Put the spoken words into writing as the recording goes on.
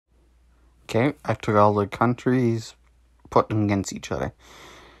Okay, I took all the countries, put them against each other.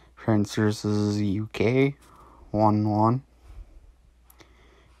 France versus UK, 1-1.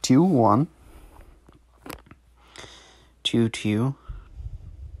 2-1. 2-2.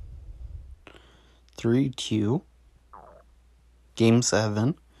 3-2. Game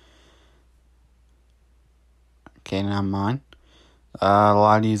 7. Okay, not mine. A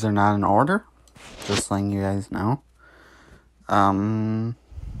lot of these are not in order. Just letting you guys know.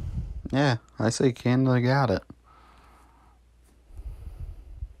 Yeah, I say Canada got it.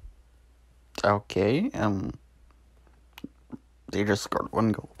 Okay, they just scored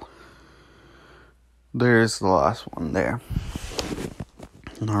 1 goal. There's the last one there.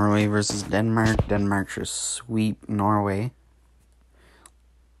 Norway versus Denmark. Denmark just sweep Norway.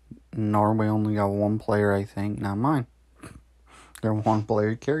 Norway only got 1 player, I think, not mine. Their 1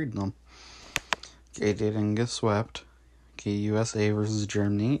 player carried them. Okay, they didn't get swept. Okay, USA versus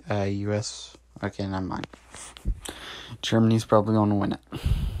Germany. Okay, not mine. Germany's probably going to win it.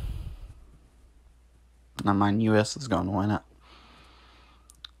 Not mine. US is going to win it.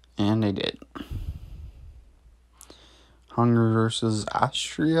 And they did. Hungary versus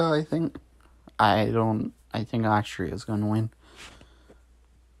Austria, I think. I think Austria is going to win.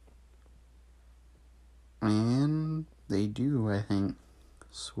 And they do, I think.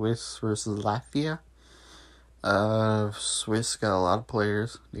 Swiss versus Latvia. Swiss got a lot of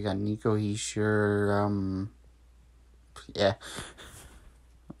players. They got Nico Hischier, yeah.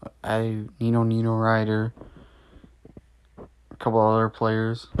 Nino Ryder. A couple other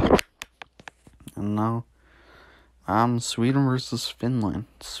players. And now, Sweden versus Finland.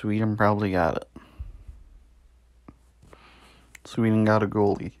 Sweden probably got it. Sweden got a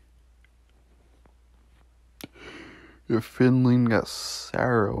goalie. If Finland got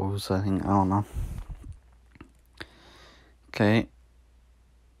Saros, I think. I don't know. Okay.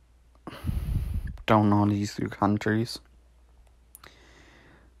 Don't know these 2 countries.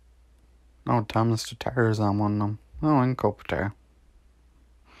 Oh, Thomas Tatar is on one of them. Oh, and Kopitar.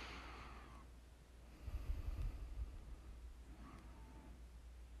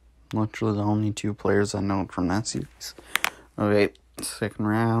 Literally the only 2 players I know from that series. Okay, second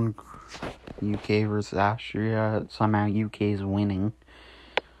round. UK versus Austria. Somehow UK is winning.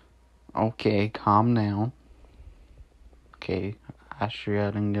 Okay, calm down. Okay,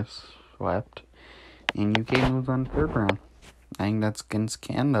 Austria didn't get swept. And UK moves on to 3rd round. I think that's against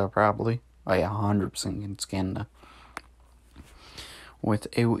Canada, probably. Oh yeah, 100% against Canada.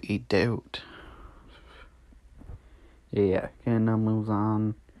 Without a doubt. Yeah, Canada moves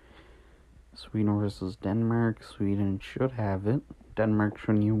on. Sweden versus Denmark. Sweden should have it. Denmark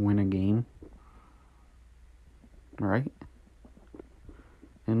shouldn't even win a game. Right?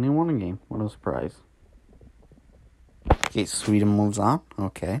 And they won a game. What a surprise. Okay, Sweden moves on.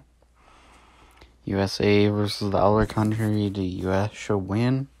 Okay. USA versus the other country. The US should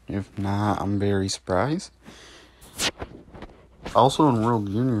win. If not, I'm very surprised. Also in World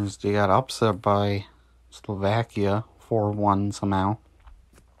Juniors, they got upset by Slovakia 4-1 somehow.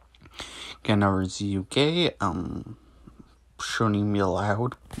 Canada versus UK. Shouldn't even be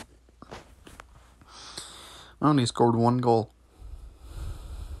allowed. Only scored 1 goal.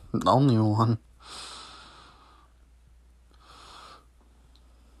 Only 1.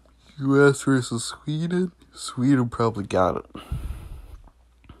 US versus Sweden. Sweden probably got it.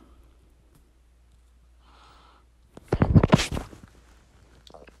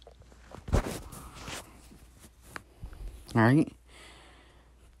 Alright.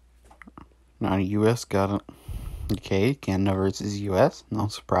 Now US got it. Okay, Canada versus US. No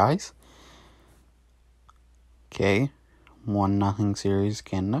surprise. Okay. 1-0 series,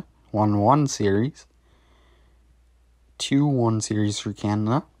 Canada. 1-1 series. 2-1 series for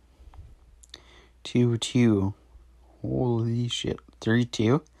Canada. 2-2. Holy shit.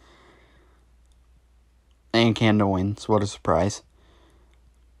 3-2. And Canada wins. What a surprise.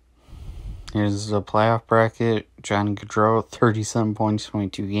 Here's the playoff bracket. Johnny Gaudreau, 37 points,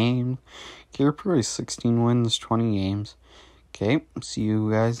 22 games. Gary Price, 16 wins, 20 games. Okay, see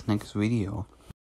you guys next video.